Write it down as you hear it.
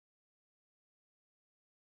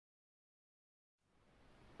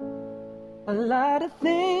A lot of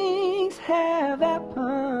things have happened.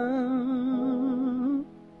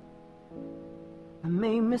 I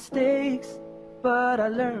made mistakes, but I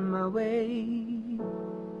learned my way.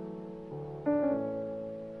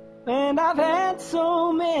 And I've had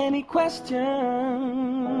so many questions,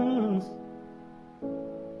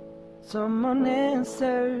 some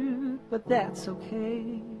unanswered, but that's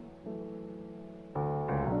okay.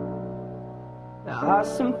 There are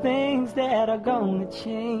some things that are gonna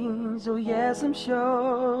change, oh yes, I'm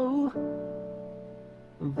sure.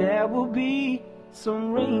 There will be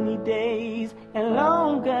some rainy days and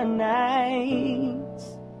longer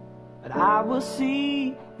nights, but I will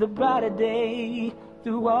see the brighter day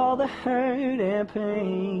through all the hurt and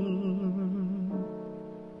pain.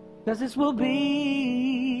 'Cause this will be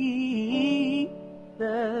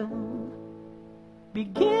the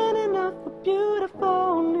beginning of a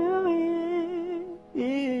beautiful new year.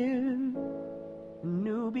 A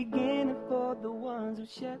new beginning for the ones who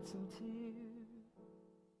shed some tears.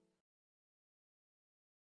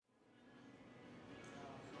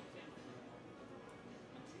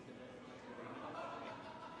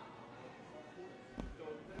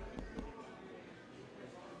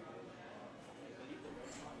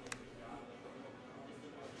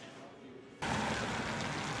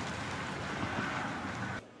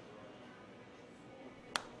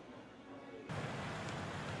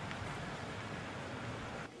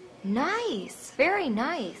 Nice, very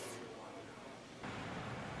nice.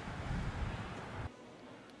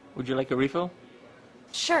 Would you like a refill?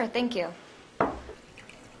 Sure, thank you.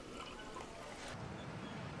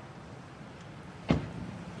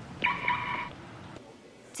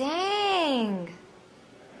 Dang.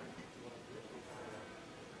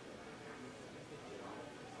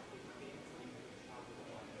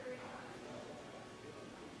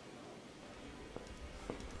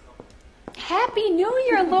 Happy New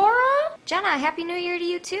Year, Laura! Jenna, Happy New Year to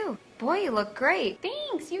you too. Boy, you look great.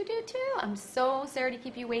 Thanks, you do too. I'm so sorry to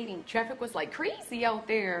keep you waiting. Traffic was like crazy out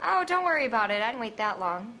there. Oh, don't worry about it. I didn't wait that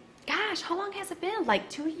long. Gosh, how long has it been? Like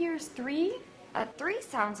 2 years, 3? 3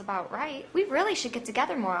 sounds about right. We really should get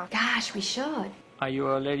together more often. Gosh, we should. Are you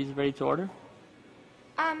ladies ready to order?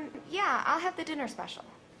 Yeah, I'll have the dinner special.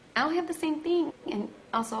 I'll have the same thing. And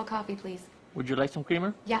also a coffee, please. Would you like some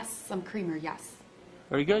creamer? Yes, some creamer, yes.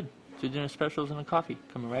 Very good. 2 dinner specials and a coffee.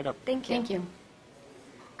 Coming right up. Thank you. Thank you.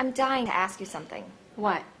 I'm dying to ask you something.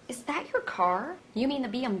 What? Is that your car? You mean the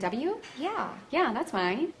BMW? Yeah. Yeah, that's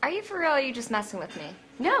mine. Are you for real or are you just messing with me?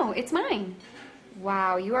 No, it's mine.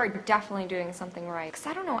 Wow, you are definitely doing something right. Because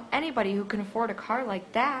I don't know anybody who can afford a car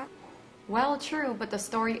like that. Well, true, but the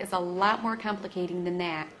story is a lot more complicated than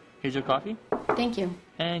that. Here's your coffee. Thank you.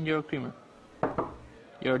 And your creamer.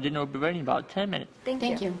 Your dinner will be ready in about 10 minutes.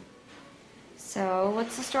 Thank you. So,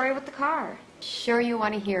 what's the story with the car? Sure you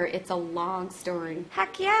want to hear. It's a long story.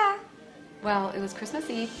 Heck yeah. Well, it was Christmas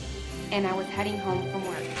Eve, and I was heading home from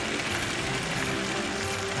work.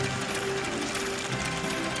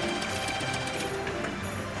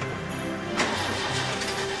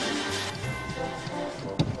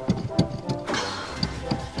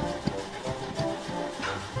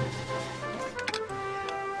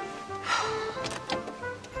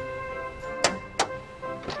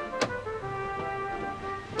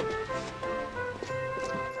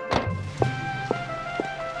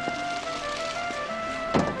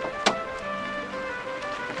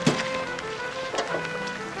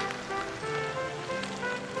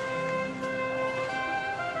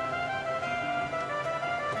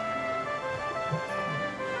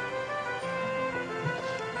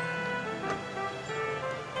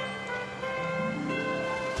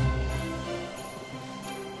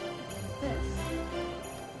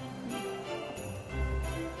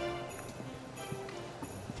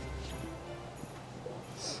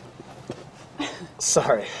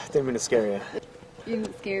 Sorry, didn't mean to scare you. You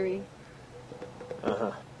didn't scare me.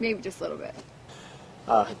 Uh-huh. Maybe just a little bit.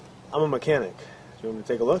 I'm a mechanic. Do you want me to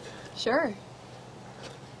take a look? Sure.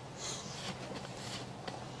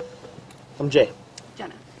 I'm Jay.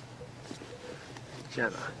 Jenna.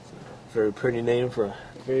 Jenna. Very pretty name for a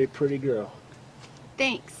very pretty girl.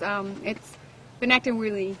 Thanks. It's been acting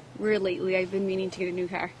really weird lately. I've been meaning to get a new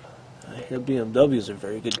car. I hear BMWs are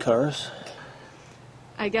very good cars.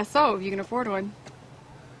 I guess so, if you can afford one.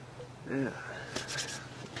 Yeah.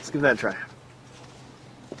 Let's give that a try.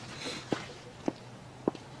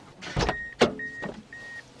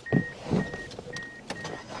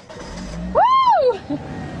 Woo!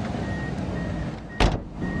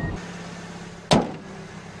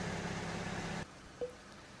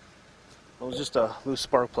 It was just a loose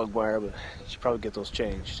spark plug wire, but you should probably get those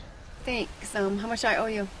changed. Thanks. How much do I owe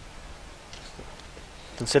you?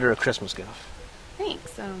 Consider it a Christmas gift.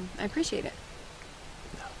 Thanks. I appreciate it.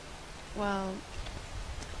 Well,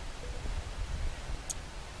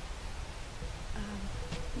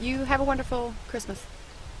 you have a wonderful Christmas.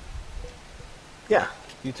 Yeah,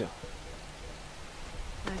 you too.